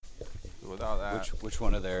without that. Which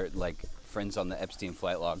one of their like friends on the Epstein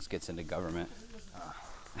flight logs gets into government?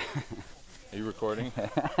 Are you recording?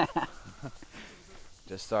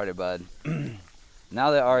 Just started, bud.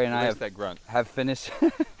 Now that Ari and I that grunt. have finished,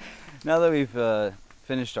 now that we've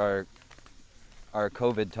finished our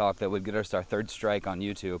COVID talk that would get us our third strike on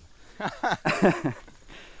YouTube,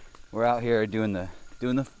 we're out here doing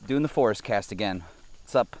the forest cast again.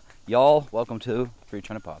 What's up, y'all? Welcome to Free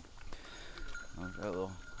China Pop.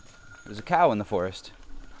 There's a cow in the forest.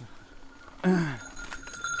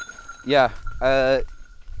 Yeah,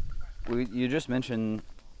 you just mentioned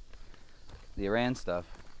the Iran stuff,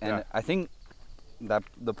 and yeah. I think that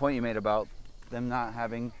the point you made about them not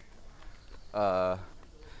having, having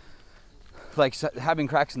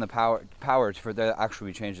cracks in the power for there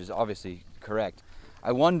actually be change is obviously correct.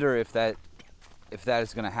 I wonder if that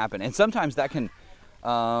is going to happen, and sometimes that can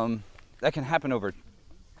happen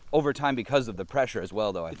over time because of the pressure as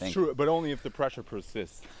well, though. I think it's true, but only if the pressure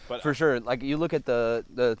persists. But for sure, like you look at the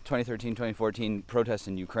 2013, 2014 protests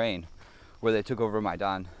in Ukraine, where they took over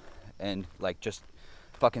Maidan, and like just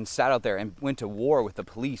fucking sat out there and went to war with the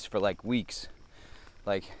police for like weeks.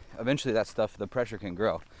 Like eventually, that stuff, the pressure can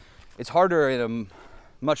grow. It's harder in a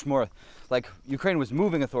much more, like Ukraine was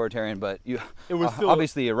moving authoritarian, but it was still,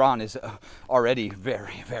 obviously Iran is already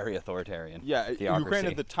very, very authoritarian. Yeah, theocracy. Ukraine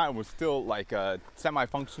at the time was still like a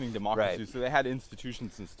semi-functioning democracy, right. So they had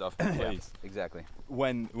institutions and stuff in place. Yeah, exactly.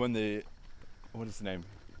 When the, what is his name?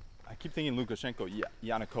 I keep thinking Lukashenko,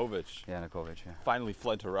 Yanukovych. Yanukovych, yeah. Finally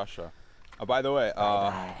fled to Russia. By the way,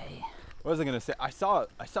 what was I gonna say? I saw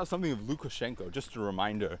something of Lukashenko, just a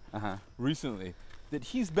reminder, recently. That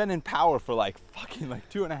he's been in power for like fucking like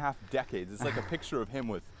 2.5 decades. It's like a picture of him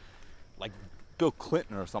with like Bill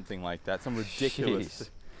Clinton or something like that. Some ridiculous. Jeez.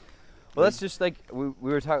 Well, that's just like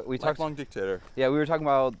we talked. Lifelong dictator. Yeah, we were talking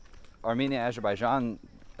about Armenia, Azerbaijan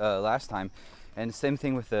last time, and same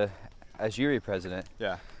thing with the Algeria president.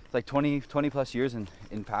 Yeah. It's like 20 plus years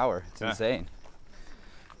in power. It's insane.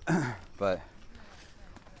 But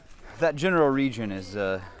that general region is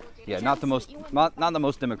not the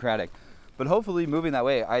most democratic. But hopefully moving that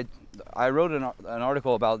way. I wrote an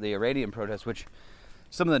article about the Iranian protests, which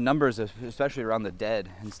some of the numbers, especially around the dead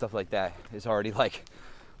and stuff like that, is already like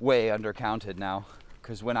way undercounted now.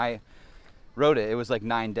 Because when I wrote it, it was like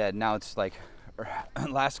 9 dead. Now it's like,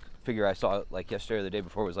 last figure I saw like yesterday or the day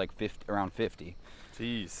before was like around 50.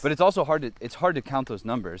 Jeez. But it's also hard to count those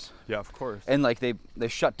numbers. Yeah, of course. And like they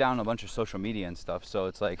shut down a bunch of social media and stuff, so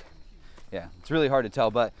it's like, yeah, it's really hard to tell.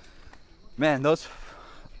 But man, those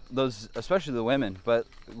especially the women, but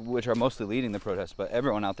which are mostly leading the protests, but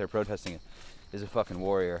everyone out there protesting it is a fucking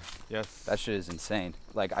warrior. Yes. That shit is insane.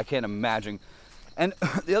 Like I can't imagine. And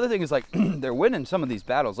the other thing is like they're winning some of these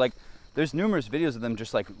battles. Like there's numerous videos of them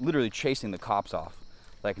just like literally chasing the cops off.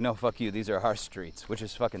 Like, no, fuck you, these are our streets, which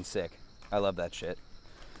is fucking sick. I love that shit.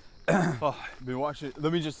 Oh, I've been watching.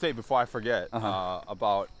 Let me just say before I forget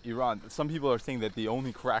about Iran. Some people are saying that the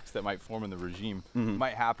only cracks that might form in the regime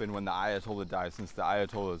might happen when the Ayatollah dies, since the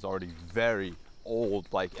Ayatollah is already very old.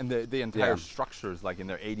 Like, and the entire structure is like in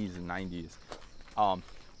their 80s and 90s.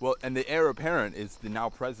 Well, and the heir apparent is the now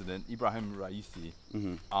president Ibrahim Raisi.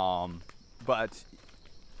 But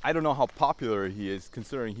I don't know how popular he is,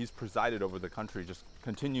 considering he's presided over the country, just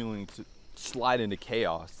continuing to slide into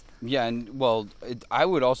chaos. Yeah, and well, I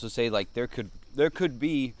would also say like there could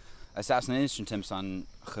be assassination attempts on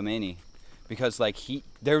Khomeini, because like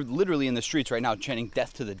they're literally in the streets right now chanting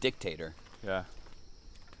 "Death to the dictator." Yeah.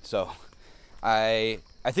 So, I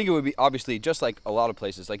think it would be, obviously, just like a lot of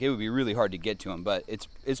places, like it would be really hard to get to him, but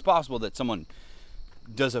it's possible that someone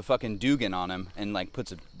does a fucking Dugin on him and like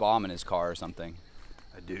puts a bomb in his car or something.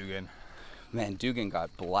 A Dugin. Man, Dugin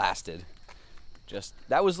got blasted.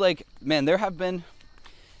 That was like, man, there have been.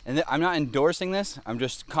 And I'm not endorsing this, I'm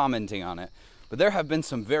just commenting on it. But there have been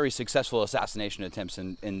some very successful assassination attempts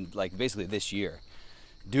in like basically this year.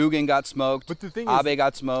 Dugin got smoked, but the thing Abe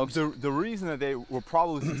got smoked. The reason that they were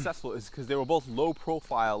probably successful is because they were both low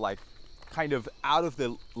profile, like kind of out of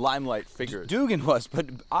the limelight figures. Dugin was, but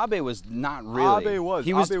Abe was not really. Abe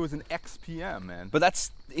was an ex-PM, man. But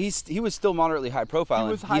he was still moderately high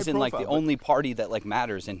profile. He's in like the only party that like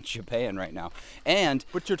matters in Japan right now.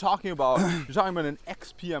 But you're talking about an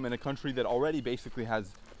ex-PM in a country that already basically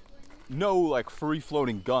has no like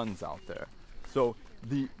free-floating guns out there. So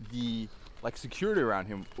the like security around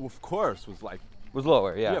him, of course, was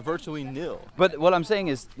lower, yeah. Yeah, virtually nil. But what I'm saying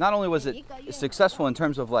is, not only was it successful in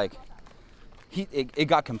terms of like it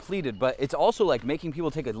got completed, but it's also like making people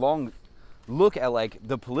take a long look at like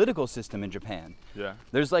the political system in Japan. Yeah.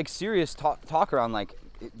 There's like serious talk around like,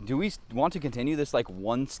 do we want to continue this like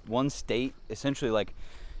one state, essentially like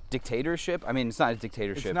dictatorship. I mean, it's not a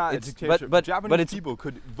dictatorship. It's not a dictatorship. But Japanese it's people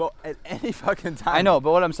could vote at any fucking time. I know,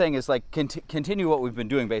 but what I'm saying is like continue what we've been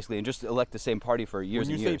doing basically, and just elect the same party for years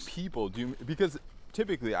and years. When you say people, because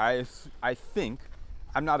typically I think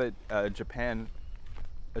I'm not a Japan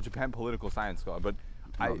political science scholar, but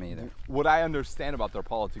Not me either. what I understand about their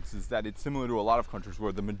politics is that it's similar to a lot of countries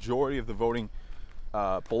where the majority of the voting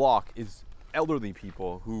bloc is elderly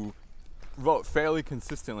people who vote fairly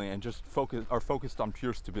consistently and just are focused on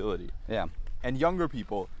pure stability. Yeah. And younger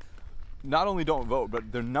people not only don't vote,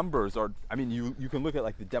 but their numbers are, I mean, you can look at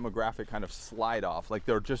like the demographic kind of slide off. Like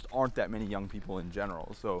there just aren't that many young people in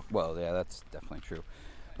general. So Well, yeah, that's definitely true.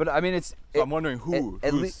 But I mean, I'm wondering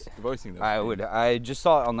who's voicing this. I just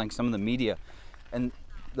saw it on like some of the media, and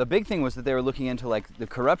the big thing was that they were looking into like the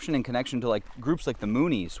corruption in connection to like groups like the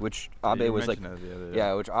Moonies, which Abe was like,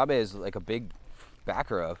 which Abe is like a big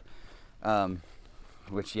backer of.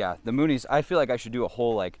 Which the Moonies. I feel like I should do a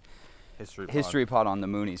whole like history pod on the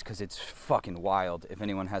Moonies because it's fucking wild. If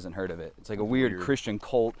anyone hasn't heard of it, it's like a weird Christian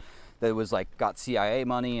cult that was like got CIA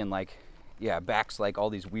money and like backs like all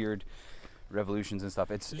these weird revolutions and stuff.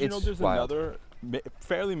 Did you know there's wild. Another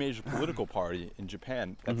fairly major political party in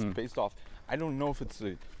Japan that's based off, I don't know if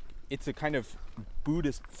it's a kind of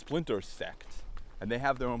Buddhist splinter sect, and they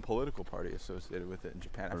have their own political party associated with it in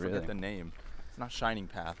Japan. I forget the name. It's not Shining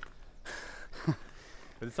Path, but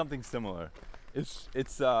it's something similar. It's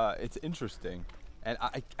interesting, and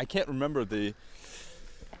I can't remember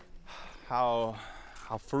how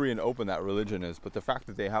free and open that religion is, but the fact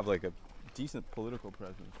that they have like a decent political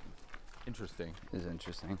presence is interesting. Is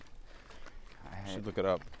interesting. I should look it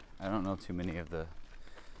up. I don't know too many of the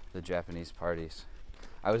Japanese parties.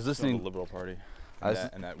 I was listening. The Liberal Party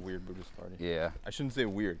and that weird Buddhist party. Yeah. I shouldn't say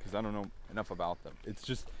weird because I don't know enough about them.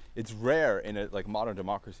 It's rare in a like modern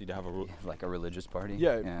democracy to have like a religious party.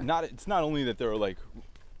 Yeah. It's not only that they're like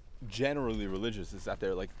generally religious, it's that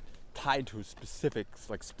they're like tied to a specific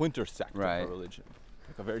like splinter sect of a religion,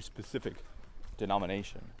 like a very specific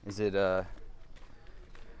denomination. Is it other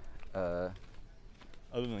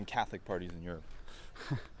than Catholic parties in Europe?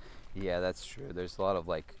 Yeah, that's true. There's a lot of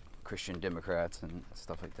like Christian Democrats and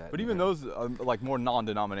stuff like that. But even those are like more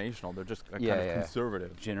non-denominational. They're just kind of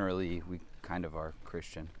conservative. Generally, we kind of are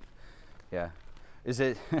Christian. Yeah. Is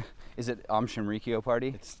it Aum Shinrikyo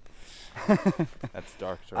party? That's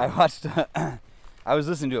dark. I watched. I was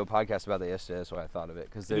listening to a podcast about that yesterday. That's why I thought of it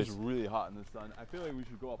because it's really hot in the sun. I feel like we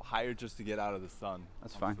should go up higher just to get out of the sun.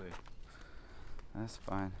 That's honestly. Fine. That's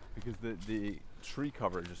fine. Because the tree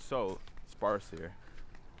coverage is so sparse here.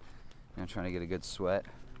 I'm trying to get a good sweat.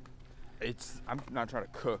 I'm not trying to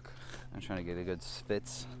cook. I'm trying to get a good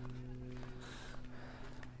spitz.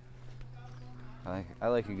 I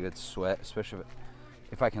like a good sweat, especially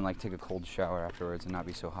if I can like take a cold shower afterwards and not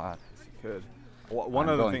be so hot. Yes, you could. One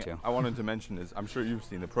other thing I wanted to mention is I'm sure you've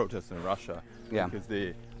seen the protests in Russia. Yeah. Because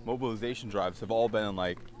the mobilization drives have all been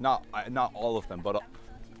like not all of them, but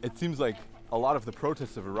it seems like a lot of the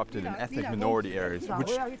protests have erupted in ethnic minority areas,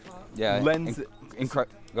 which lends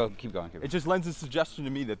keep going. It just lends a suggestion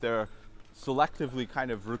to me that they're selectively kind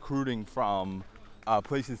of recruiting from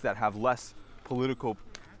places that have less political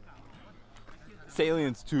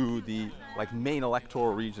salience to the like main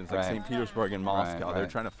electoral regions, like St. Petersburg and Moscow. They're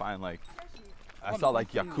trying to find like, I saw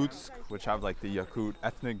like Yakutsk, which have like the Yakut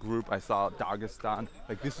ethnic group. I saw Dagestan.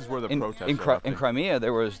 Like this is where the protests are. In Crimea,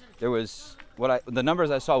 there was the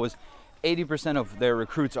numbers I saw was 80% of their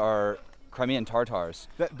recruits are Crimean Tatars,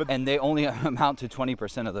 and they only amount to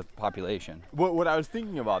 20% of the population. What I was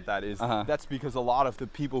thinking about that is that's because a lot of the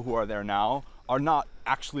people who are there now are not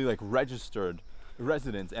actually like registered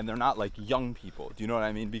residents, and they're not like young people. Do you know what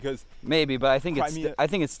I mean? Because maybe, but I think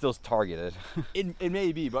it's still targeted. It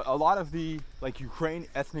may be, but a lot of the like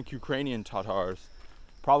ethnic Ukrainian Tatars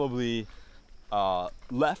probably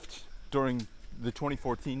left during the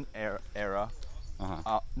 2014 era.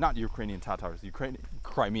 Not Ukrainian Tatars,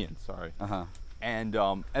 Crimean, sorry. And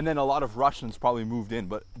then a lot of Russians probably moved in,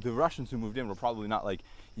 but the Russians who moved in were probably not like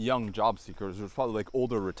young job seekers. It was probably like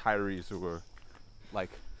older retirees who were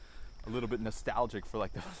like a little bit nostalgic for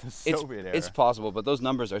like the Soviet era. It's possible, but those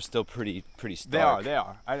numbers are still pretty stark. They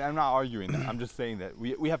are. I'm not arguing that. I'm just saying that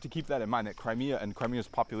we have to keep that in mind, that Crimea and Crimea's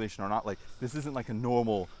population are not like, this isn't like a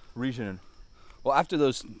normal region. Well, after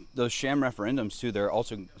those sham referendums too, they're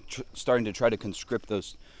also starting to try to conscript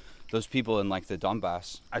those those people in like the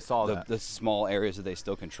Donbass. I saw that. The small areas that they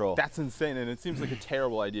still control. That's insane, and it seems like a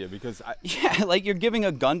terrible idea because yeah, like you're giving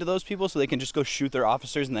a gun to those people so they can just go shoot their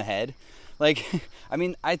officers in the head. Like, I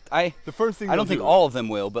mean, the first thing I don't think all of them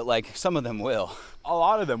will, but like some of them will. A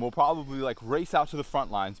lot of them will probably like race out to the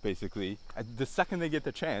front lines basically the second they get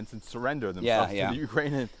the chance and surrender themselves to the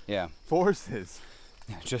Ukrainian forces.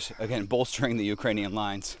 Yeah, just again bolstering the Ukrainian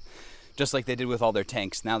lines, just like they did with all their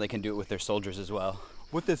tanks. Now they can do it with their soldiers as well.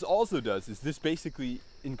 What this also does is this basically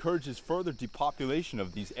encourages further depopulation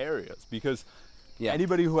of these areas because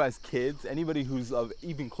anybody who has kids, anybody who's of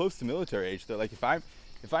even close to military age, they're like, if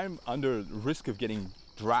I'm under risk of getting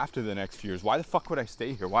drafted the next few years, why the fuck would I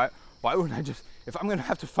stay here? Why wouldn't I just, if I'm gonna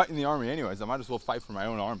have to fight in the army anyways, I might as well fight for my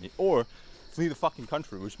own army or flee the fucking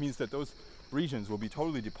country, which means that those regions will be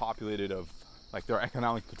totally depopulated of like their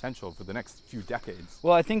economic potential for the next few decades.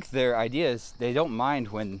 Well, I think their idea is they don't mind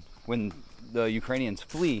when the Ukrainians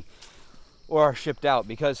flee or are shipped out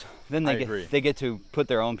because then they get to put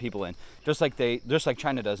their own people in, just like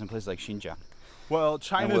China does in places like Xinjiang. Well,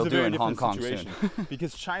 China is a very different situation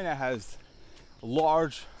because China has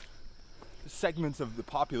large segments of the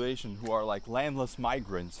population who are like landless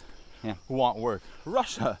migrants who want work.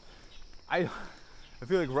 Russia, I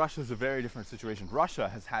feel like Russia is a very different situation. Russia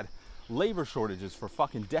has had labor shortages for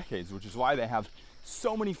fucking decades, which is why they have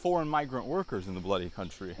so many foreign migrant workers in the bloody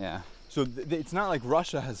country. Yeah. So it's not like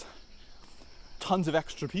Russia has tons of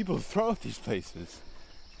extra people to throw at these places.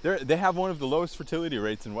 They have one of the lowest fertility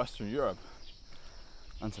rates in Western Europe.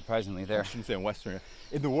 Unsurprisingly, there. I shouldn't say in Western Europe,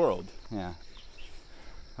 in the world. Yeah.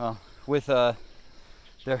 Well, with their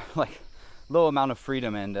like low amount of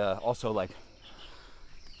freedom and also like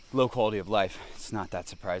low quality of life, it's not that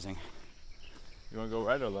surprising. You want to go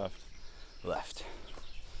right or left? Left,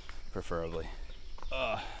 preferably.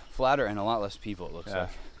 Flatter and a lot less people, it looks like.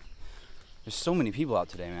 There's so many people out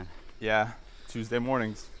today, man. Yeah, Tuesday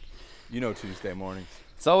mornings. You know Tuesday mornings.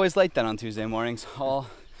 It's always like that on Tuesday mornings. All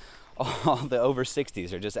the over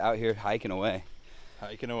 60s are just out here hiking away.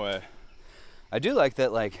 Hiking away. I do like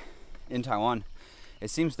that, like, in Taiwan, it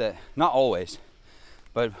seems that, not always,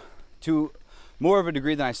 but to more of a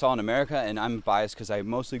degree than I saw in America, and I'm biased because I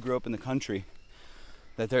mostly grew up in the country,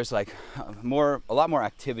 that there's like a lot more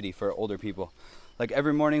activity for older people. Like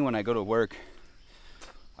every morning when I go to work,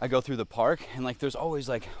 I go through the park and like there's always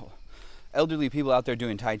like elderly people out there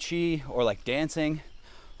doing Tai Chi or like dancing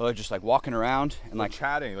or just like walking around and like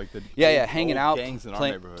chatting, like the hanging out, gangs in our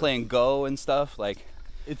neighborhood. Playing Go and stuff. Like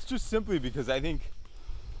it's just simply because I think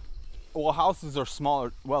houses are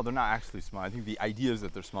smaller. Well, they're not actually small. I think the idea is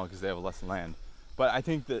that they're small because they have less land. But I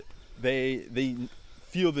think that they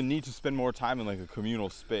feel the need to spend more time in like a communal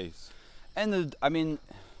space. And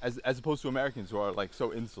as opposed to Americans who are like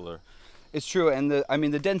so insular. It's true, and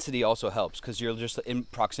the density also helps because you're just in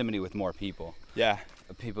proximity with more people. Yeah,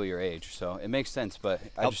 people your age, so it makes sense. But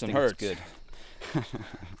I helps just think hurts. It's good.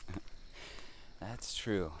 That's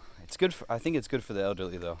true. It's good. I think it's good for the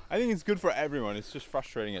elderly, though. I think it's good for everyone. It's just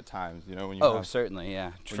frustrating at times, you know, when you. Certainly,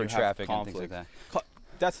 yeah. For traffic and things like that.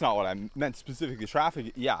 That's not what I meant specifically.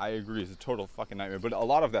 Traffic, yeah, I agree, is a total fucking nightmare. But a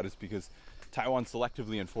lot of that is because Taiwan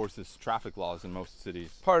selectively enforces traffic laws in most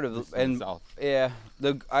cities. Part of the south. Yeah,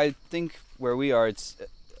 I think where we are, it's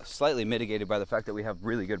slightly mitigated by the fact that we have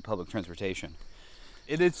really good public transportation.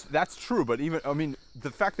 It is. That's true, but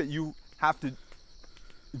the fact that you have to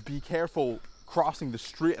be careful crossing the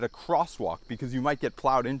street at a crosswalk because you might get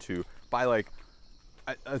plowed into by like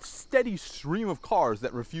a steady stream of cars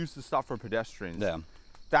that refuse to stop for pedestrians. Yeah.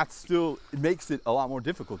 It makes it a lot more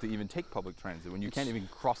difficult to even take public transit when you can't even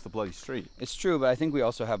cross the bloody street. It's true, but I think we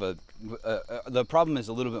also have the problem is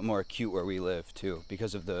a little bit more acute where we live too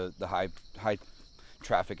because of the high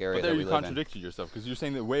traffic area that we live in. But there you contradicted yourself because you're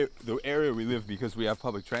saying that the area we live because we have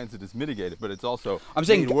public transit is mitigated, but it's also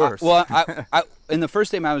made worse. I in the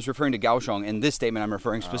first statement I was referring to Kaohsiung. In this statement I'm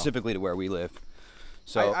referring specifically to where we live.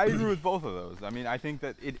 So I agree with both of those. I mean, I think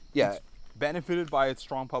that it's benefited by its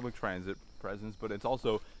strong public transit presence, but it's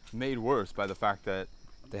also made worse by the fact that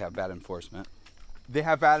they have bad enforcement. They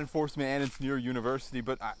have bad enforcement, and it's near university,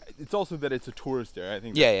 but it's also that it's a tourist area. I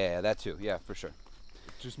think. That too. Yeah, for sure.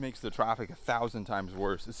 It just makes the traffic 1,000 times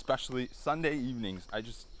worse, especially Sunday evenings.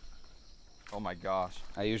 Oh my gosh.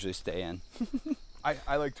 I usually stay in.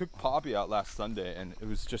 I like took Poppy out last Sunday, and it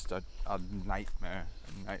was just a nightmare.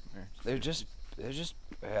 They're just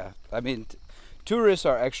yeah. I mean, tourists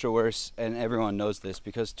are extra worse, and everyone knows this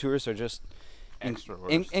because tourists are just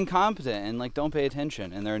incompetent and like don't pay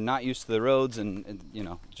attention, and they're not used to the roads, and you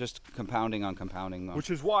know, just compounding on compounding. Which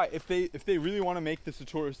is why if they really want to make this a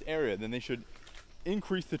tourist area, then they should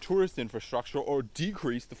increase the tourist infrastructure or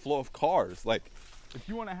decrease the flow of cars. Like If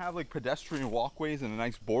you want to have like pedestrian walkways and a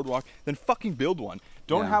nice boardwalk, then fucking build one.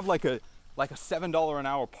 Don't Yeah. have like a $7 an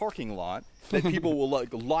hour parking lot that people will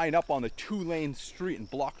like line up on the 2-lane street and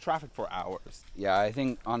block traffic for hours. Yeah, I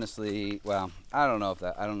think honestly, well, I don't know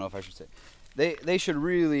if I should say. They should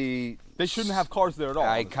really. They shouldn't have cars there at all.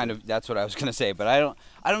 That's what I was gonna say, but I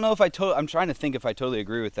don't know if I'm trying to think if I totally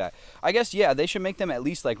agree with that. I guess yeah, they should make them at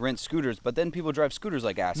least like rent scooters, but then people drive scooters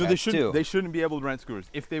like asshats No, they shouldn't. too. They shouldn't be able to rent scooters.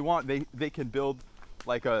 If they want, they can build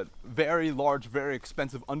like a very large, very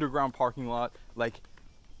expensive underground parking lot, like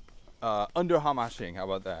under Hamashing. How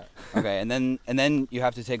about that? Okay, and then you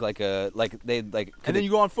have to take And then you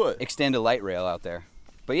go on foot. extend a light rail out there.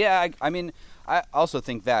 But yeah, I mean, I also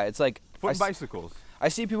think that it's like Foot bicycles. I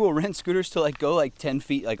see people rent scooters to like go like 10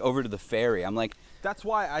 feet like over to the ferry. I'm like, That's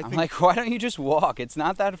why I think why don't you just walk? It's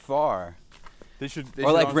not that far. they should.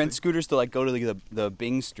 Or like rent scooters to like go to the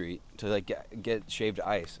Bing Street to like get shaved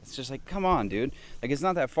ice. It's just like, come on, dude. Like it's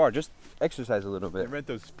not that far. Just exercise a little They bit. rent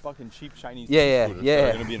those fucking cheap Chinese Yeah, scooters yeah, that yeah.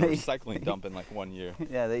 are gonna be in a recycling dump in like 1 year,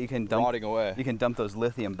 Yeah, that you can dump. rotting away. You can dump those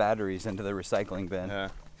lithium batteries into the recycling bin. Yeah.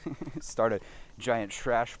 Start a giant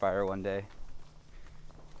trash fire one day.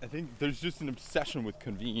 I think there's just an obsession with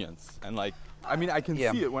convenience, and like, I mean, I can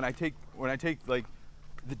Yeah. see it when I take like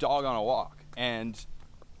the dog on a walk, and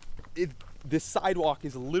this sidewalk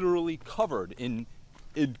is literally covered in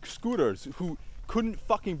scooters who couldn't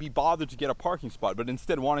fucking be bothered to get a parking spot, but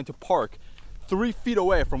instead wanted to park 3 feet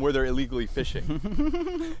away from where they're illegally fishing.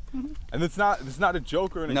 And it's not a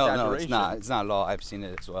joke or an exaggeration. No, it's not. It's not at all. I've seen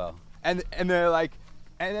it as well. And they're like,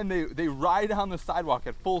 and then they ride down the sidewalk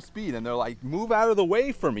at full speed, and they're like, move out of the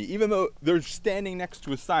way for me, even though they're standing next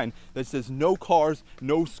to a sign that says no cars,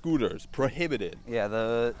 no scooters, prohibited. Yeah,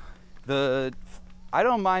 the I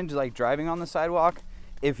don't mind like driving on the sidewalk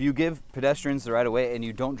if you give pedestrians the right of way and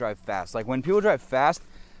you don't drive fast. Like when people drive fast,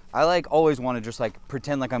 I like always want to just like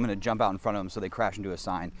pretend like I'm gonna jump out in front of them so they crash into a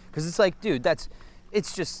sign. Cause it's like, dude,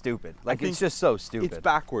 it's just stupid. Like it's just so stupid. It's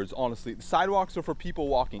backwards, honestly. The sidewalks are for people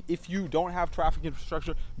walking. If you don't have traffic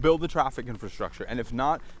infrastructure, build the traffic infrastructure. And if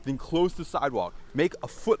not, then close the sidewalk. Make a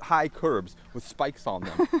foot-high curbs with spikes on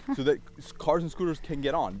them so that cars and scooters can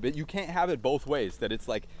get on. But you can't have it both ways, that it's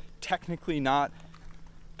like technically not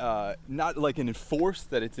like an enforced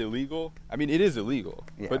that it's illegal. I mean, it is illegal,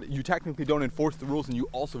 Yeah. but you technically don't enforce the rules, and you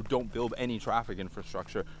also don't build any traffic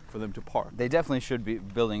infrastructure for them to park. They definitely should be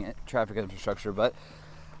building traffic infrastructure, but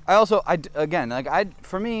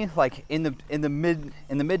for me, like in the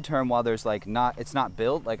midterm, while there's like it's not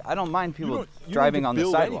built, like I don't mind people You driving don't on need to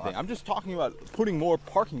the build sidewalk. anything. I'm just talking about putting more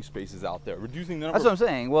parking spaces out there, reducing the number. That's what I'm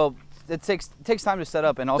saying. Well, it takes time to set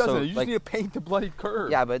up, and also Doesn't it? You just like need to paint the bloody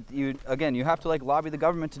curb. yeah, but you have to like lobby the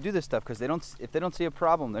government to do this stuff because if they don't see a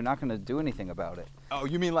problem, they're not going to do anything about it. Oh,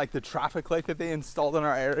 you mean like the traffic light that they installed in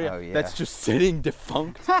our area? Oh, yeah. That's just sitting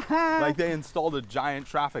defunct. Like they installed a giant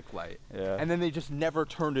traffic light. Yeah. And then they just never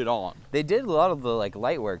turned it on. They did a lot of the like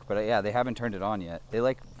light work, but yeah, they haven't turned it on yet. They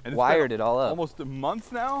like And it's wired been it all up. Almost a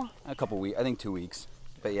month now. A couple weeks, I think 2 weeks.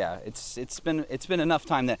 But yeah, it's been enough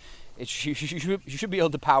time that you should be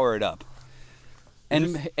able to power it up.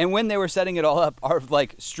 And when they were setting it all up, our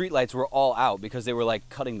like street lights were all out because they were like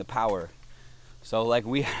cutting the power. So like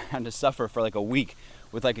we had to suffer for like a week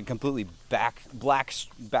with like a completely black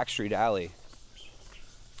street alley.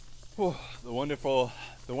 Whew, the wonderful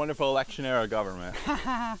election era government.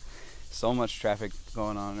 So much traffic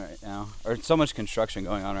going on right now, or so much construction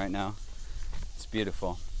going on right now. It's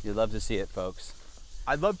beautiful. You'd love to see it, folks.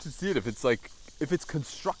 I'd love to see it if it's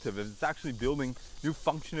constructive, if it's actually building new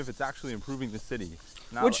function, if it's actually improving the city.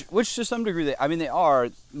 Which to some degree they are,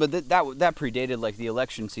 but that predated like the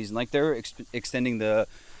election season. Like they're extending the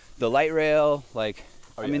light rail. Like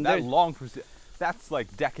I mean that's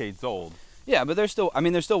like decades old. Yeah, but they're still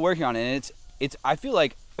working on it. And it's I feel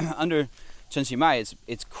like under Chen Ximai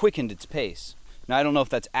it's quickened its pace. Now I don't know if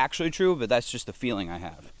that's actually true, but that's just the feeling I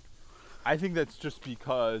have. I think that's just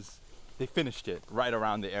because they finished it right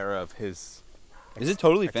around the era of his. Is it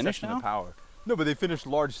totally finished accession now? to power. No, but they finished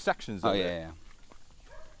large sections of it. Yeah.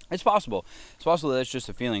 It's possible. It's possible that it's just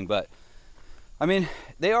a feeling, but I mean,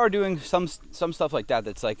 they are doing some stuff like that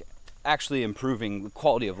that's like actually improving the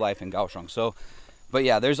quality of life in Kaohsiung. So, but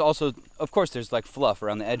yeah, there's also, of course, there's like fluff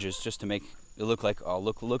around the edges just to make it look like, oh,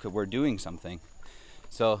 look at we're doing something.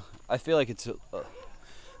 So I feel like it's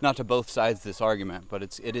not to both sides this argument, but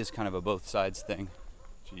it is kind of a both sides thing.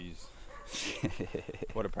 Jeez.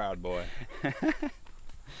 What a proud boy.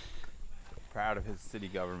 Proud of his city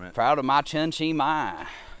government. Proud of my Chen Ximai.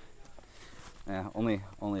 Yeah, only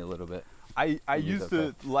a little bit. I used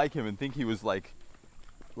to like him and think he was like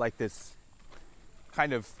this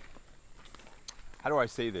kind of, how do I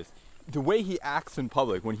say this? the way he acts in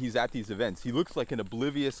public when he's at these events, he looks like an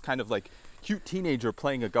oblivious kind of like cute teenager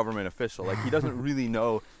playing a government official. Like he doesn't really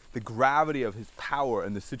know the gravity of his power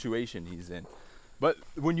and the situation he's in. But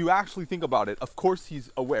when you actually think about it, of course he's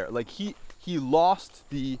aware. Like he lost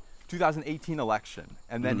the 2018 election,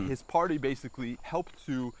 and then his party basically helped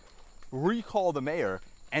to recall the mayor.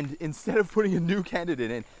 And instead of putting a new candidate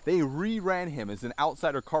in, they re-ran him as an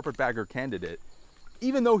outsider carpetbagger candidate,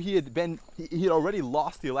 even though he had already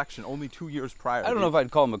lost the election only 2 years prior. I don't know if I'd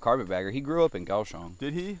call him a carpetbagger. He grew up in Kaohsiung.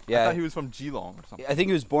 Did he? Yeah. I thought he was from Geelong or something. I think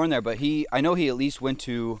he was born there, but I know he at least went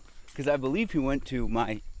to, because I believe he went to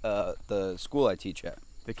the school I teach at.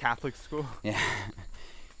 The Catholic school? Yeah.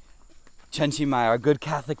 Chen Chi Mai, our good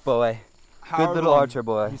Catholic boy. However good little long archer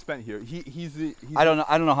boy. He spent here. He's I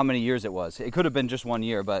don't know how many years it was. It could have been just 1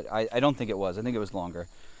 year, but I don't think it was. I think it was longer.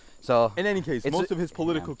 So in any case, most of his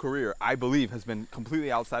political career, I believe, has been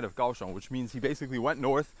completely outside of Kaohsiung, which means he basically went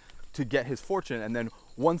north to get his fortune, and then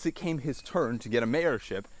once it came his turn to get a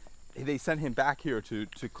mayorship, they sent him back here to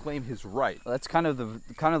claim his right. That's kind of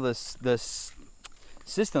the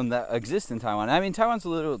system that exists in Taiwan. I mean, Taiwan's a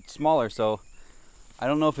little smaller, so I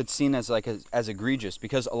don't know if it's seen as as egregious,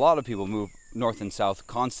 because a lot of people move north and south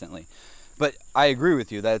constantly. But I agree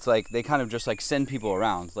with you that it's like they kind of just like send people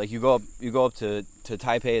around. Like you go up to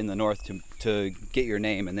Taipei in the north to get your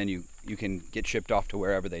name, and then you can get shipped off to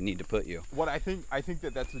wherever they need to put you. What I think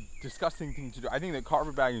that's a disgusting thing to do. I think that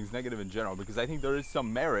carpetbagging is negative in general, because I think there is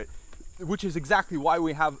some merit, which is exactly why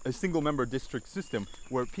we have a single member district system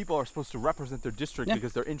where people are supposed to represent their district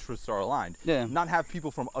because their interests are aligned. Yeah. Not have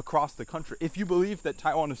people from across the country. If you believe that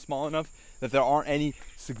Taiwan is small enough that there aren't any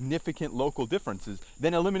significant local differences,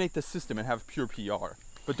 then eliminate the system and have pure PR.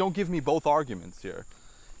 But don't give me both arguments here.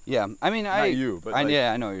 Yeah, I mean, Not you, but I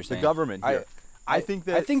know what you're the saying. government here. I think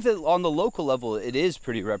that on the local level it is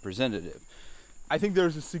pretty representative. I think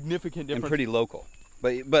there's a significant difference. And pretty local.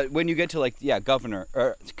 But when you get to governor,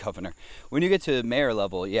 when you get to mayor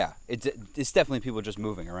level, it's definitely people just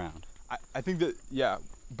moving around. I think that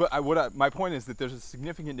but my point is that there's a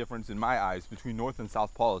significant difference in my eyes between North and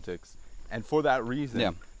South politics, and for that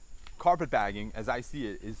reason, carpetbagging, as I see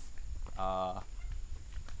it, is I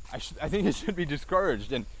think it should be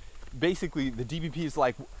discouraged. And basically, the DPP is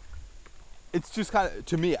like, it's just kind of,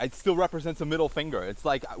 to me, it still represents a middle finger. It's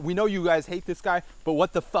like, we know you guys hate this guy, but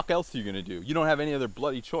what the fuck else are you gonna do? You don't have any other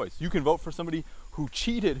bloody choice. You can vote for somebody who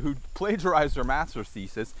cheated, who plagiarized their master's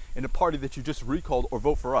thesis in a party that you just recalled, or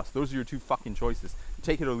vote for us. Those are your two fucking choices.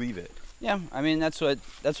 Take it or leave it. Yeah, I mean, that's what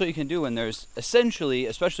you can do when there's essentially,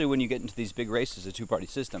 especially when you get into these big races, a two-party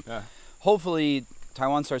system. Yeah. Hopefully,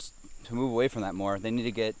 Taiwan starts to move away from that more. They need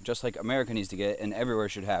to get, just like America needs to get, and everywhere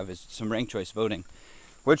should have, is some ranked choice voting,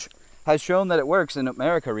 which has shown that it works in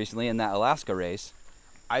America recently in that Alaska race.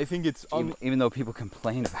 I think it's even though people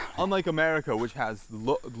complain about it. Unlike America, which has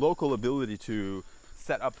local ability to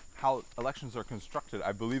set up how elections are constructed,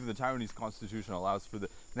 I believe the Taiwanese constitution allows for the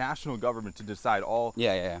national government to decide all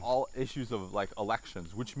issues of like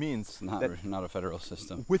elections, which means it's not a federal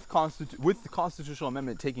system. With the constitutional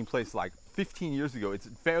amendment taking place like 15 years ago, it's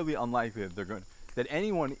fairly unlikely that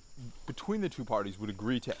anyone between the two parties would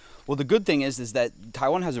agree to. Well, the good thing is that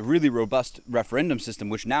Taiwan has a really robust referendum system,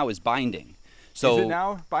 which now is binding. So is it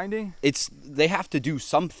now binding? They have to do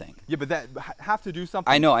something. Yeah, but that have to do something.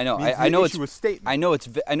 I know. I know it's a statement. I know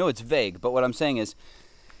it's vague, but what I'm saying is,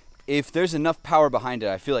 if there's enough power behind it,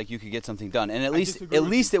 I feel like you could get something done, and at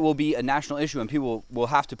least it will be a national issue, and people will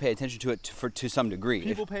have to pay attention to it to some degree.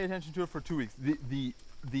 People pay attention to it for 2 weeks.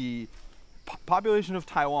 The population of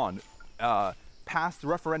Taiwan passed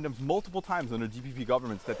referendums multiple times under DPP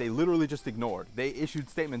governments that they literally just ignored. They issued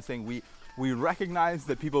statements saying we recognize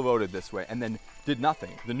that people voted this way, and then did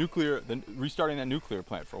nothing. Restarting that nuclear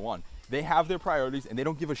plant, for one. They have their priorities, and they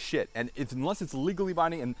don't give a shit. And unless it's legally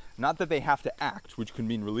binding, and not that they have to act, which could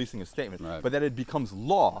mean releasing a statement, but that it becomes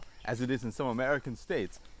law, as it is in some American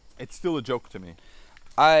states, it's still a joke to me.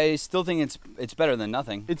 I still think it's better than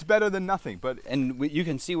nothing. It's better than nothing, but you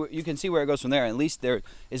can see where it goes from there. At least there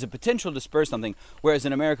is a potential to spur something. Whereas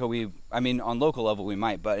in America, on local level we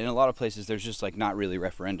might, but in a lot of places there's just like not really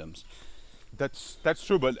referendums. That's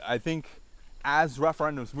true, but I think as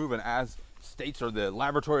referendums move and as states are the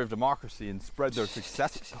laboratory of democracy and spread their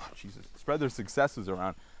successes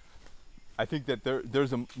around, I think that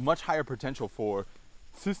there's a much higher potential for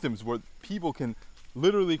systems where people can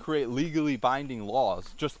literally create legally binding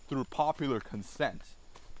laws just through popular consent.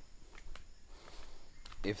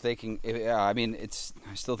 If they can, I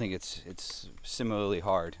still think it's similarly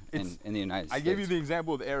hard in the United States. I gave you the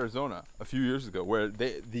example of Arizona a few years ago, where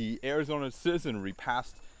the Arizona citizenry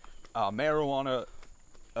passed marijuana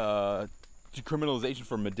decriminalization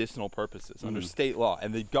for medicinal purposes under state law,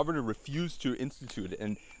 and the governor refused to institute it,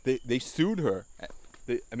 and they sued her.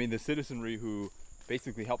 The citizenry who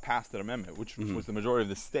basically helped pass that amendment, which was the majority of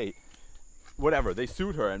the state, whatever, they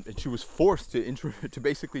sued her, and she was forced to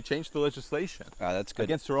basically change the legislation That's good.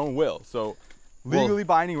 against her own will. So legally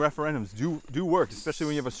binding referendums do work, especially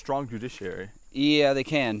when you have a strong judiciary. Yeah, they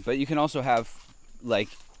can, but you can also have like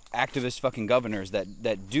activist fucking governors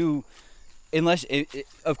that do, unless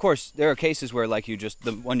of course there are cases where like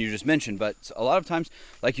the one you just mentioned, but a lot of times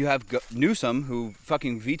like you have Newsom who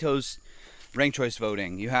fucking vetoes ranked choice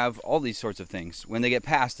voting. You have all these sorts of things. When they get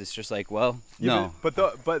passed, it's just like, well, no. But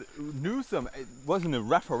Newsom, it wasn't a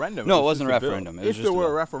referendum. No, it wasn't a referendum. If there were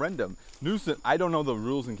a referendum, Newsom, I don't know the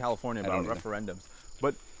rules in California about referendums,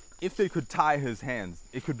 but if they could tie his hands,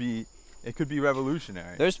 it could be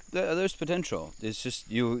revolutionary. There's potential. It's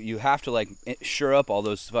just you have to like sure up all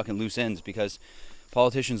those fucking loose ends, because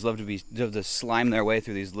politicians love to slime their way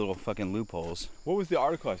through these little fucking loopholes. What was the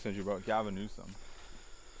article I sent you about Gavin Newsom?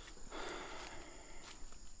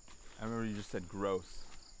 I remember you just said gross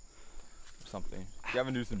or something.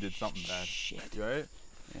 Gavin Newsom did something bad. Shit. You alright?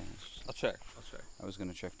 Yeah. I'll check. I was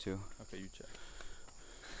gonna check too. Okay, you check.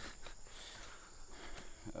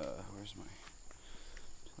 Where's my?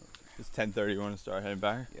 It's 10:30. You want to start heading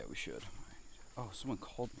back? Yeah, we should. Oh, someone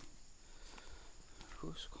called me.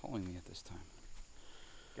 Who's calling me at this time?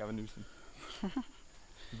 Gavin Newsom. You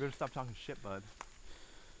better stop talking shit, bud.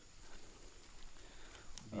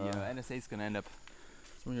 The NSA's gonna end up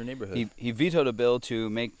in your neighborhood. He vetoed a bill to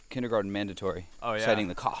make kindergarten mandatory, Oh, yeah. citing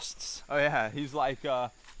the costs. Oh yeah, he's like,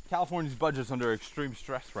 California's budget's under extreme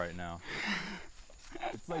stress right now.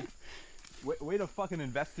 It's like, way to fucking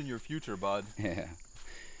invest in your future, bud. Yeah.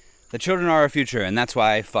 The children are our future, and that's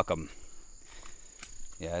why fuck them.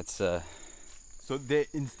 Yeah, it's So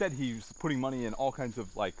instead he's putting money in all kinds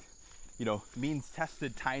of like,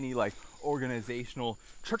 means-tested, tiny, like organizational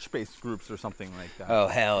church-based groups or something like that. Oh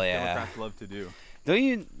hell yeah. Democrats love to do. Don't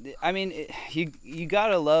you? I mean, you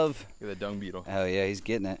gotta love. Look at the dung beetle. Oh yeah, he's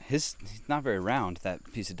getting it. He's not very round,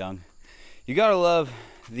 that piece of dung. You gotta love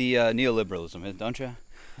the neoliberalism, don't you?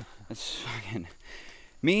 It's fucking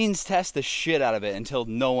means test the shit out of it until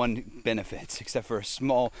no one benefits except for a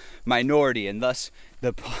small minority, and thus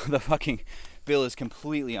the fucking bill is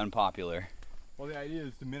completely unpopular. Well, the idea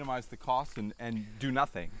is to minimize the cost and do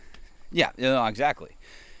nothing. Yeah, exactly.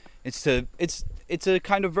 It's a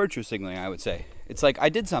kind of virtue signaling, I would say. It's like I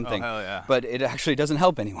did something, Oh, hell yeah. but it actually doesn't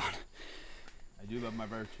help anyone. I do love my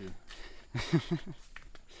virtue.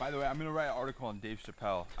 By the way, I'm gonna write an article on Dave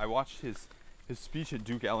Chappelle. I watched his speech at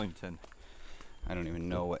Duke Ellington. I don't even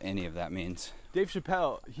know what any of that means. Dave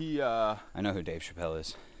Chappelle, he I know who Dave Chappelle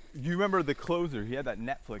is. you remember The Closer? He had that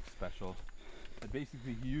Netflix special that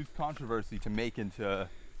basically he used controversy to make into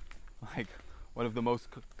like one of the most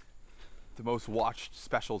watched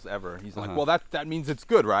specials ever. He's like, well, that means it's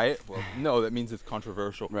good, right? Well, no, that means it's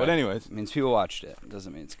controversial. Right. But anyways, It means people watched it. It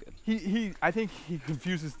doesn't mean it's good. I think he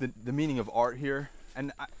confuses the meaning of art here.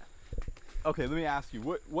 And okay, let me ask you,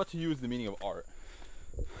 what to you is the meaning of art?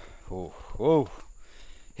 Oh,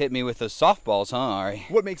 hit me with the softballs, huh, Ari?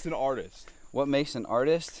 What makes an artist? What makes an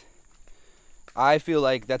artist? I feel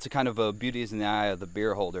like that's a kind of a beauty is in the eye of the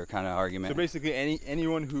beer holder kind of argument. So basically,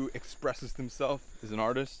 anyone who expresses themselves is an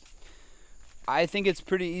artist. I think it's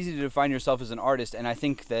pretty easy to define yourself as an artist, and I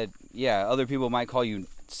think that, yeah, other people might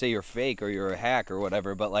say you're fake or you're a hack or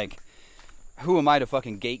whatever, but like, who am I to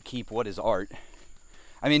fucking gatekeep what is art?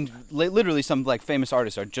 I mean, literally some like famous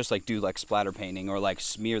artists are just like do like splatter painting or like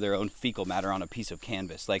smear their own fecal matter on a piece of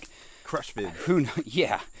canvas. Like, Crushvid.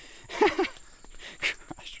 Yeah.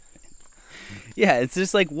 Yeah, it's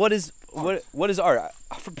just like, what is art?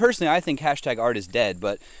 Personally, I think #art is dead,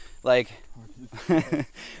 but like,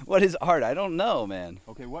 what is art? I don't know, man.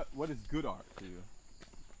 Okay, what is good art to you?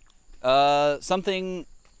 Something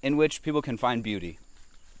in which people can find beauty.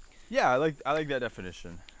 Yeah, I like that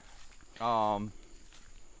definition.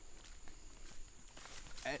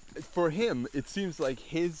 For him, it seems like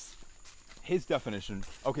his definition.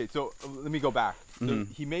 Okay, so let me go back. So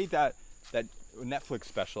he made that Netflix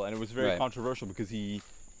special, and it was very controversial because he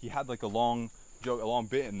had like a long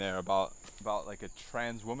bit in there about like a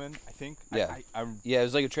trans woman, I think. Yeah. Yeah, it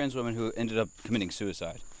was like a trans woman who ended up committing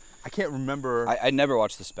suicide. I can't remember. I never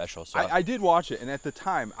watched the special, so I did watch it, and at the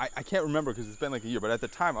time, I can't remember because it's been like a year, but at the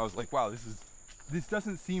time I was like, wow, this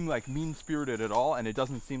doesn't seem like mean-spirited at all, and it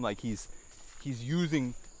doesn't seem like he's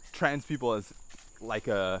using trans people as like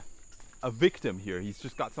a victim here. He's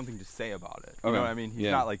just got something to say about it. You know what I mean?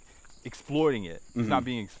 He's not like exploiting it. He's not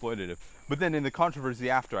being exploitative. But then in the controversy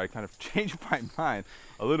after, I kind of changed my mind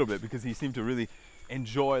a little bit because he seemed to really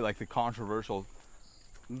enjoy like the controversial.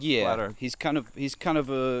 Yeah, Flatter. he's kind of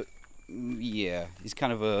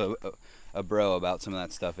a bro about some of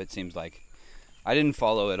that stuff. It seems like I didn't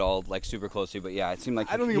follow it all like super closely, but yeah, it seemed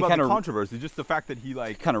like I don't think he about kind the of controversy, just the fact that he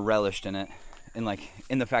like. kind of relished in it, and like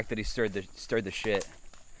in the fact that he stirred the shit.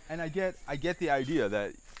 And I get the idea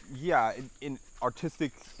that yeah, in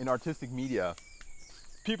artistic media,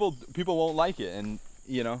 people won't like it, and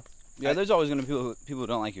you know. Yeah, there's always gonna be people who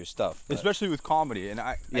don't like your stuff, but. Especially with comedy, and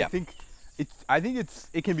I think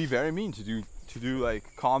it can be very mean to do like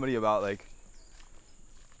comedy about like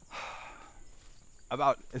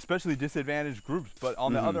about especially disadvantaged groups. But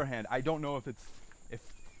on the other hand, I don't know if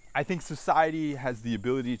I think society has the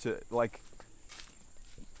ability to like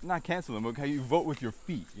not cancel them, but how you vote with your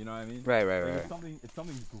feet. You know what I mean? Right. Like if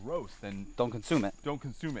something's gross, then Don't consume it. don't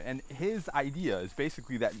consume it. And his idea is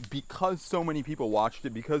basically that because so many people watched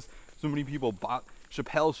it, because so many people bought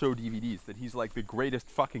Chappelle Show DVDs, that he's like the greatest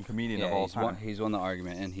fucking comedian of all time. He's won the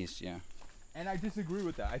argument, and he's And I disagree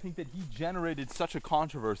with that. I think that he generated such a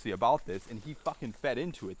controversy about this, and he fucking fed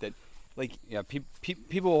into it that, like, yeah.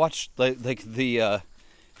 People watch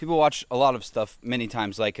people watch a lot of stuff many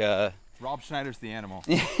times, like Rob Schneider's The Animal,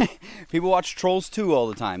 people watch Trolls 2 all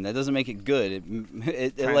the time. That doesn't make it good.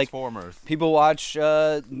 It like Transformers. people watch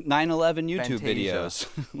 9/11 YouTube Fantasia.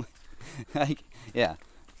 videos. Like, yeah.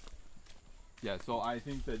 Yeah, so I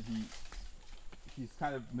think that he's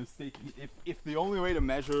kind of mistaken. If the only way to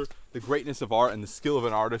measure the greatness of art and the skill of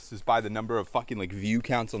an artist is by the number of fucking like view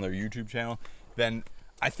counts on their YouTube channel, then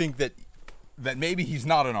I think that maybe he's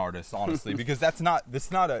not an artist, honestly, because that's not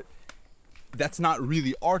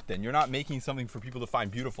really art. Then you're not making something for people to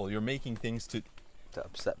find beautiful. You're making things to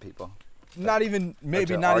upset people. Not even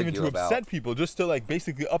argue to about. upset people, just to like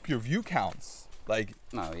basically up your view counts. Like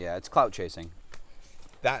No, yeah, it's clout chasing.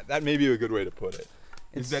 that may be a good way to put it.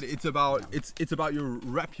 Is It's- that it's about your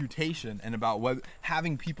reputation and about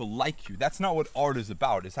having people like you. That's not what art is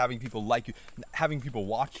about. It's having people like you, having people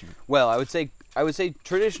watch you. Well, I would say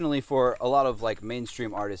traditionally for a lot of like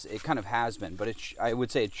mainstream artists, it kind of has been, but I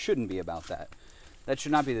would say it shouldn't be about that. That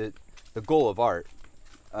should not be the goal of art.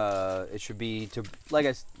 It should be to like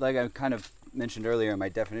I kind of mentioned earlier in my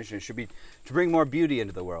definition. It should be to bring more beauty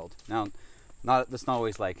into the world. Now, that's not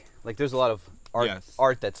always like there's a lot of art Yes.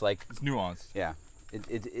 art that's like It's nuanced. yeah.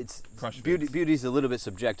 It's Crush beauty. fits. Beauty is a little bit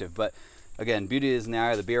subjective, but again, beauty is in the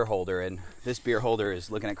eye of the beer holder, and this beer holder is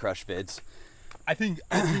looking at crush vids. I think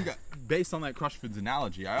based on that Crush Fits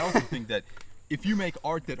analogy, I also think that if you make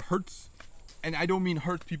art that hurts, and I don't mean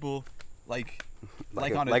hurts people like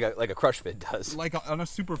on a crush vid does. like on a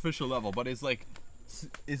superficial level, but it's like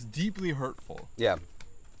is deeply hurtful. Yeah.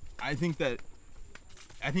 I think that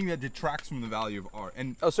detracts from the value of art.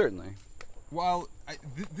 And Oh, certainly. while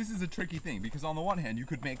this is a tricky thing, because on the one hand you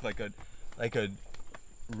could make like a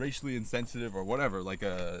racially insensitive or whatever, like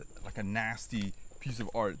a nasty piece of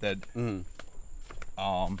art that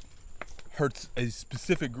hurts a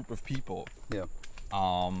specific group of people. Yeah.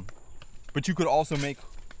 But you could also make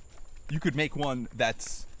one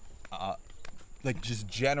that's like just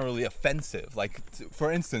generally offensive. Like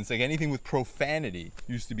for instance, like anything with profanity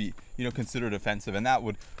used to be considered offensive, and that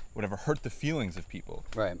would whatever hurt the feelings of people.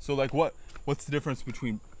 Right. So like what's the difference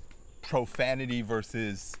between profanity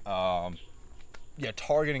versus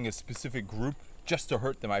targeting a specific group just to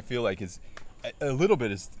hurt them? I feel like is a little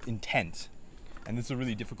bit is intent, and this is a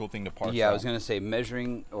really difficult thing to parse Yeah, out. I was gonna say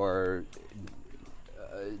measuring or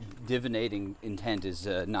divinating intent is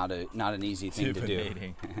not an easy thing to do.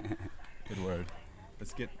 Divinating. Good word.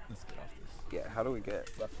 Let's get off this. Yeah. How do we get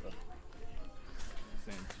left?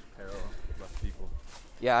 Same parallel left people.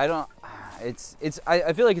 Yeah, I don't.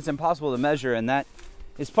 I feel like it's impossible to measure, and that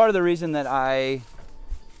is part of the reason that I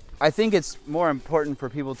think it's more important for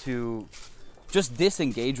people to just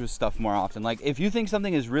disengage with stuff more often. Like, if you think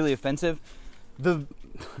something is really offensive, the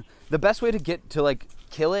best way to get to like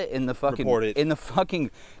kill it in the fucking Report it. in the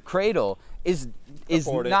fucking cradle is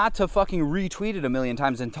Report it. not to fucking retweet it a million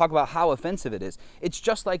times and talk about how offensive it is. It's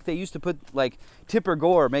just like they used to put like Tipper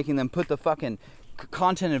Gore, making them put the fucking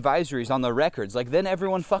content advisories on the records. Like, then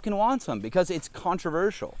everyone fucking wants them because it's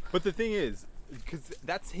controversial. But the thing is, because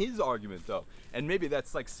that's his argument though, and maybe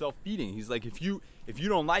that's like self-feeding. He's like, if you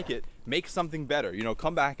don't like it, make something better.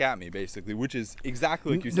 Come back at me, basically, which is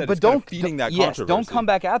exactly like you said. But it's kind of don't feeding that yes, controversy. don't come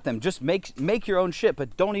back at them. Just make your own shit,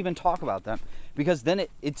 but don't even talk about them, because then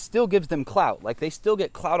it still gives them clout. Like, they still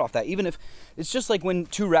get clout off that, even if it's just like when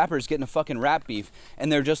two rappers get in a fucking rap beef and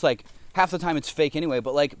they're just like, half the time it's fake anyway,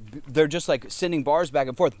 but like they're just like sending bars back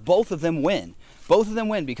and forth. Both of them win. Both of them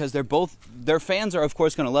win because their fans are of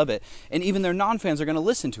course going to love it, and even their non-fans are going to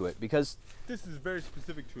listen to it because This is very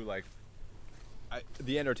specific to like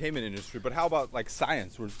the entertainment industry, but how about like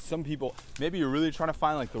science, where some people, maybe you're really trying to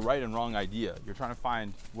find like the right and wrong idea. You're trying to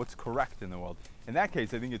find what's correct in the world. In that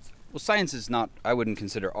case, I think it's... Well, science is not, I wouldn't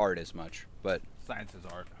consider art as much, but... Science is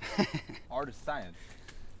art. Art is science.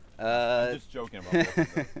 I'm just joking about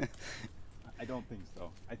that. I don't think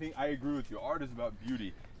so. I think I agree with you. Art is about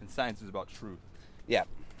beauty and science is about truth. Yeah,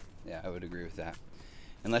 I would agree with that.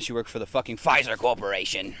 Unless you work for the fucking Pfizer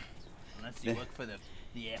Corporation. Unless you work for the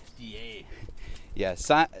FDA. Yeah,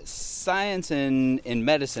 science in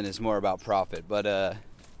medicine is more about profit, but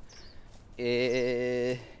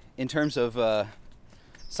in terms of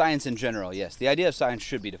science in general, yes, the idea of science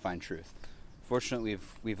should be to find truth. Fortunately,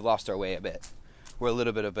 we've lost our way a bit. We're a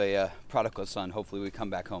little bit of a prodigal son. Hopefully we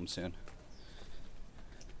come back home soon.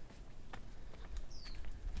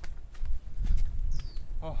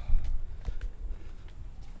 Oh.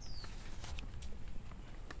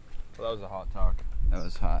 Well, that was a hot talk. That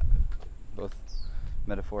was hot, both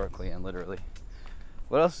metaphorically and literally.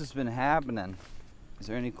 What else has been happening? Is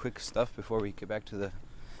there any quick stuff before we get back to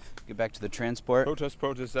the transport?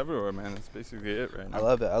 Protests everywhere, man. That's basically it right now. I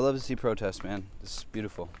love it. I love to see protests, man. This is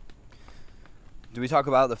beautiful. Do we talk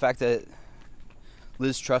about the fact that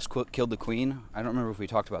Liz Truss killed the Queen? I don't remember if we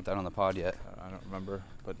talked about that on the pod yet. I don't remember,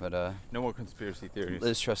 but no more conspiracy theories.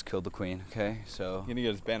 Liz Truss killed the Queen. Okay, so you're gonna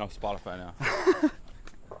get us banned off Spotify now.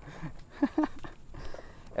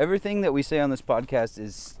 Everything that we say on this podcast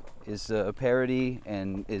is a parody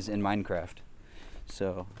and is in Minecraft.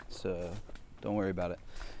 So don't worry about it.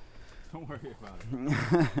 Don't worry about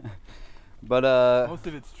it. But most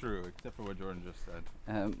of it's true, except for what Jordan just said.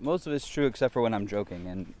 Most of it's true, except for when I'm joking,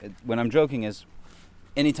 and when I'm joking is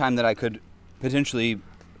any time that I could potentially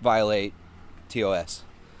violate TOS.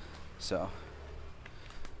 So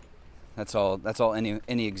that's all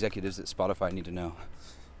any executives at Spotify need to know.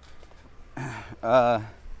 What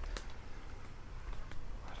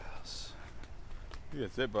else? I think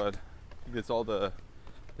that's it, bud. I think that's all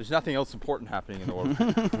there's nothing else important happening in the world.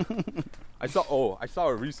 I saw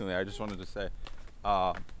it recently. I just wanted to say,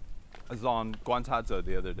 I was on Guantazo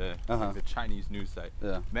the other day, like the Chinese news site.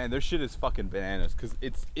 Yeah. Man, their shit is fucking bananas. Cause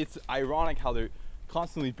it's ironic how they're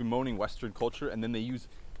constantly bemoaning Western culture, and then they use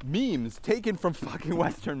memes taken from fucking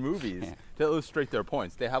Western movies to illustrate their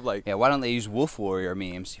points. They have like... Yeah, why don't they use Wolf Warrior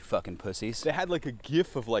memes, you fucking pussies? They had like a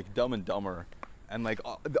gif of like Dumb and Dumber, and like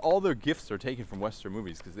all their gifs are taken from Western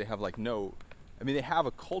movies because they have like no... I mean, they have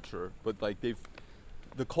a culture, but like the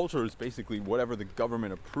culture is basically whatever the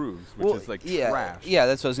government approves, which is like trash. Yeah,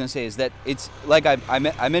 that's what I was gonna say. Is that it's like I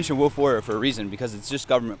mentioned Wolf Warrior for a reason, because it's just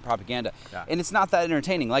government propaganda, and it's not that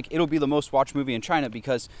entertaining. Like, it'll be the most watched movie in China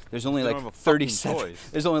because there's only like 37.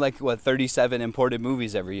 There's only like 37 imported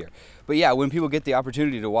movies every year. But yeah, when people get the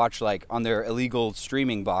opportunity to watch like on their illegal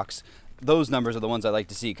streaming box, those numbers are the ones I like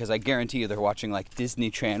to see, because I guarantee you they're watching like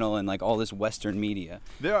Disney Channel and like all this Western media.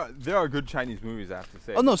 There are good Chinese movies, I have to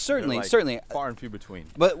say. Oh no, certainly, like certainly. Far and few between.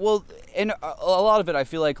 But well, and a lot of it, I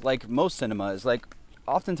feel like most cinema is like,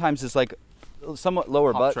 oftentimes it's like somewhat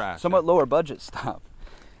lower budget stuff.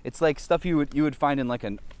 It's like stuff you would find in like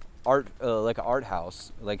an art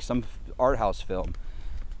house, like some art house film.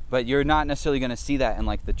 But you're not necessarily going to see that in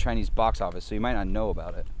like the Chinese box office, so you might not know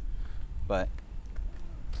about it. But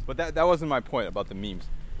that wasn't my point about the memes.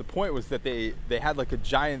 The point was that they had like a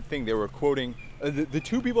giant thing. They were quoting the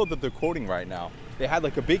two people that they're quoting right now. They had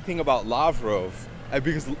like a big thing about Lavrov,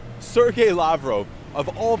 because Sergei Lavrov, of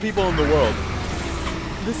all people in the world,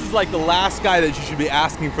 this is like the last guy that you should be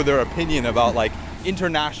asking for their opinion about like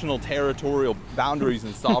international territorial boundaries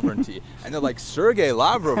and sovereignty. And they're like, Sergei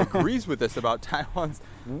Lavrov agrees with us about Taiwan's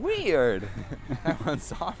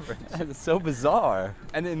sovereignty. That's so bizarre.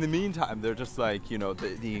 And in the meantime, they're just like,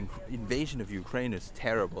 the invasion of Ukraine is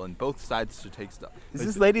terrible, and both sides should take stuff. Is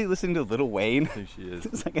this lady listening to Lil Wayne? I think she is.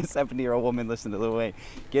 It's like a 70-year-old woman listening to Lil Wayne.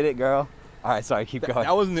 Get it, girl? All right, sorry, keep going.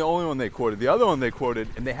 That wasn't the only one they quoted. The other one they quoted,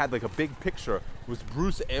 and they had like a big picture, was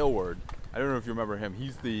Bruce Aylward. I don't know if you remember him.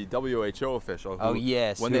 He's the WHO official. Oh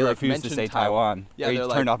yes, when they refused to say Taiwan. Yeah, he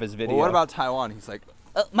turned off his video. Well, what about Taiwan? He's like,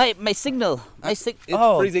 my signal. It's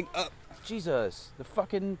freezing up. Jesus, the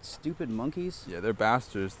fucking stupid monkeys. Yeah, they're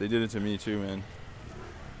bastards. They did it to me too, man.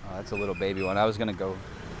 Oh, that's a little baby one. I was gonna go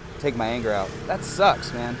take my anger out. That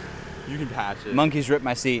sucks, man. You can patch it. Monkeys ripped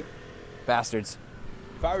my seat. Bastards.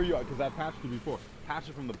 If I were you, because I patched it before, patch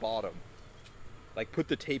it from the bottom. Like, put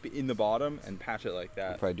the tape in the bottom and patch it like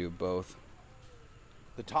that. I'll probably do both.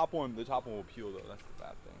 The top one will peel though. That's the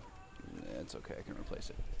bad thing. Yeah, it's okay. I can replace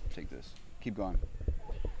it. Take this. Keep going.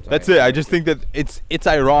 Sorry. That's it. I just think that it's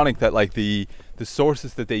ironic that like the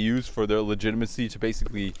sources that they use for their legitimacy to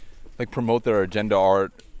basically like promote their agenda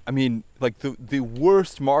are, I mean, like the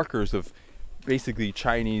worst markers of basically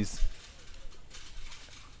Chinese,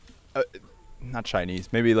 not Chinese,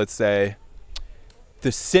 maybe let's say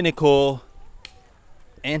the cynical,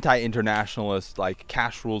 anti-internationalist, like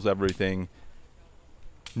cash rules everything,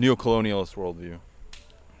 neo-colonialist worldview.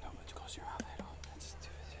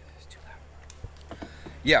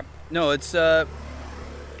 Yeah, no, it's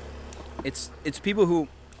people who,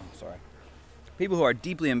 people who are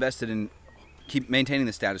deeply invested in keep maintaining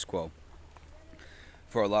the status quo.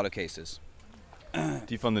 For a lot of cases.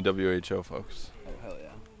 Defund the WHO, folks. Oh hell yeah!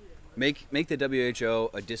 Make the WHO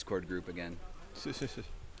a Discord group again.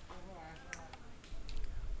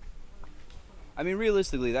 I mean,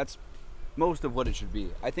 realistically, that's most of what it should be.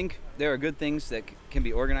 I think there are good things that can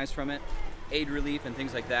be organized from it, aid relief and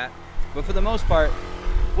things like that. But for the most part,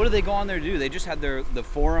 what do they go on there to do? They just had the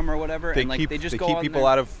forum or whatever, They and keep go people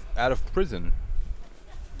on out of prison.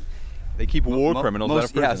 They keep war criminals out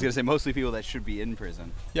of prison. Yeah, I was gonna say mostly people that should be in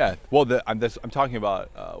prison. Yeah, well, I'm talking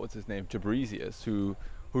about what's his name, Tabrizius, who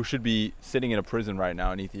should be sitting in a prison right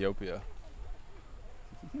now in Ethiopia.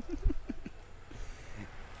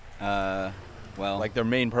 Well, like their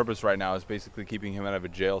main purpose right now is basically keeping him out of a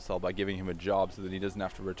jail cell by giving him a job so that he doesn't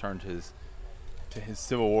have to return to his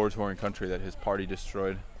civil war-torn country that his party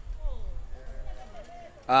destroyed.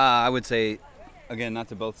 I would say, again, not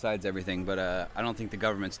to both sides everything, but I don't think the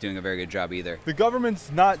government's doing a very good job either. The government's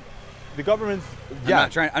yeah.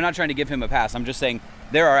 I'm not trying to give him a pass. I'm just saying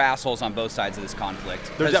there are assholes on both sides of this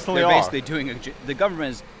conflict. There definitely they're are. Basically doing the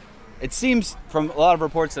government is. It seems from a lot of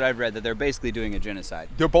reports that I've read that they're basically doing a genocide.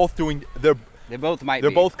 They both might be.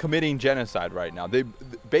 They're both committing genocide right now. They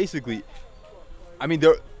basically, I mean,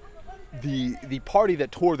 they're the party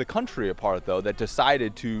that tore the country apart, though, that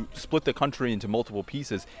decided to split the country into multiple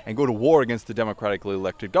pieces and go to war against the democratically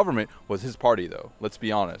elected government was his party, though. Let's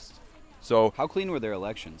be honest. So how clean were their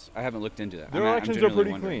elections? I haven't looked into that. Their elections are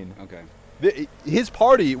pretty clean. Okay. His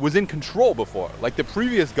party was in control before. Like the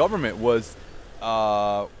previous government was,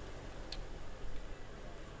 what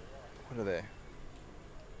are they?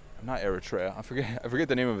 Not Eritrea. I forget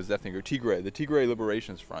the name of his ethnic group. Tigray, the Tigray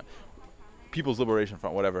Liberations Front, People's Liberation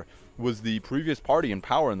Front, whatever, was the previous party in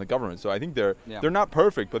power in the government. So I think they're not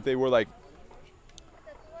perfect, but they were like,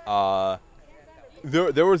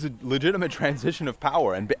 there was a legitimate transition of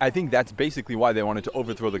power, and I think that's basically why they wanted to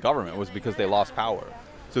overthrow the government, was because they lost power.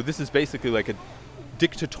 So this is basically like a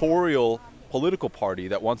dictatorial political party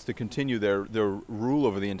that wants to continue their rule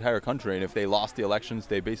over the entire country, and if they lost the elections,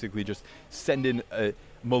 they basically just send in a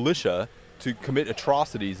militia to commit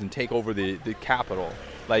atrocities and take over the capital.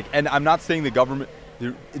 Like, and I'm not saying the government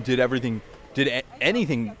did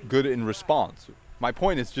anything good in response. My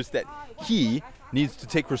point is just that he needs to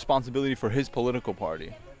take responsibility for his political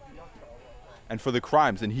party and for the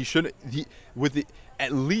crimes, and he shouldn't.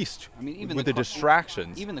 At least with the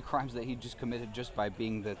distractions. Even the crimes that he just committed just by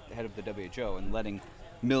being the head of the WHO and letting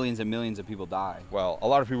millions and millions of people die. Well, a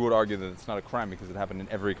lot of people would argue that it's not a crime because it happened in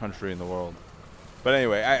every country in the world. But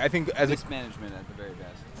anyway, I think as mismanagement at the very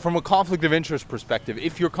best. From a conflict of interest perspective,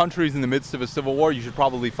 if your country is in the midst of a civil war, you should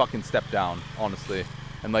probably fucking step down, honestly,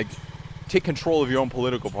 and like take control of your own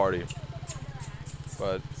political party.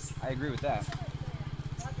 But I agree with that.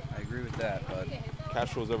 But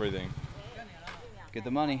cash rules everything. Get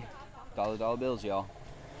the money. Dollar bills, y'all.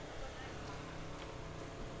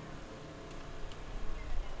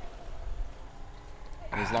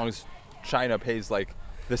 And as long as China pays like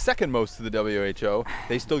the second most to the WHO,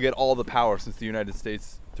 they still get all the power, since the United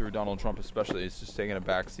States, through Donald Trump especially, is just taking a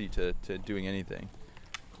backseat to doing anything.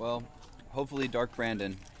 Well, hopefully Dark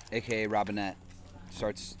Brandon, aka Robinette,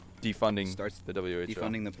 starts the WHO.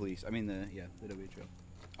 Defunding the police. I mean the WHO.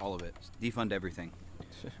 All of it. Defund everything.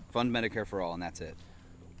 Fund Medicare for all, and that's it.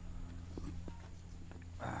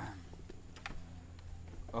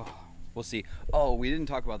 We'll see. Oh, we didn't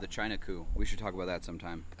talk about the China coup. We should talk about that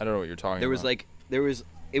sometime. I don't know what you're talking about.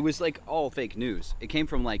 It was like all fake news. It came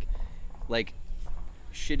from like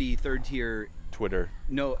shitty third tier Twitter.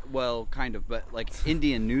 No, well, kind of, but like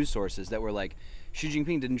Indian news sources that were like, Xi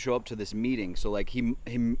Jinping didn't show up to this meeting, so like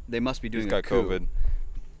they must be doing a coup. COVID.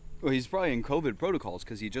 Well, he's probably in COVID protocols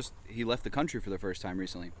because he left the country for the first time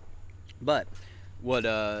recently. But what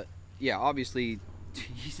obviously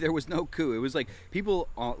there was no coup. It was like people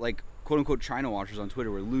like quote unquote China watchers on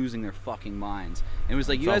Twitter were losing their fucking minds. And it was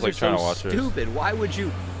like, you guys are so stupid. Why would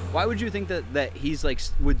you think that he's like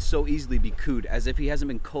would so easily be couped, as if he hasn't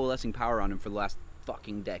been coalescing power on him for the last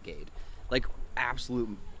fucking decade? Like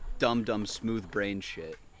absolute dumb smooth brain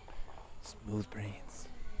shit. Smooth brains.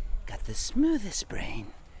 Got the smoothest brain.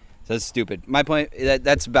 So that's stupid. My point,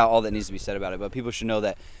 that's about all that needs to be said about it. But people should know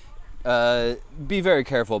that Be very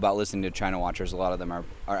careful about listening to China watchers. A lot of them are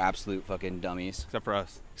absolute fucking dummies. Except for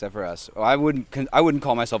us. Except for us. Well, I wouldn't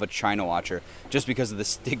call myself a China watcher just because of the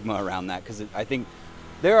stigma around that. Because I think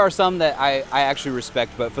there are some that I actually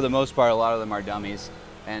respect, but for the most part, a lot of them are dummies.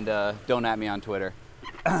 And don't at me on Twitter.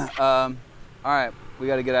 All right, we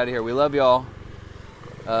got to get out of here. We love y'all.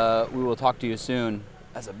 We will talk to you soon.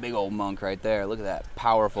 That's a big old monk right there. Look at that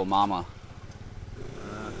powerful mama.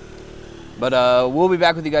 But we'll be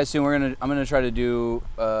back with you guys soon. I'm gonna try to do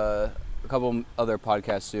a couple other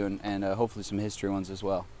podcasts soon, and hopefully some history ones as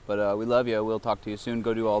well. But we love you. We'll talk to you soon.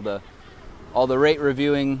 Go do all the rate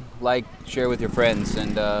reviewing, like, share with your friends,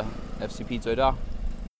 and FC Pizza da.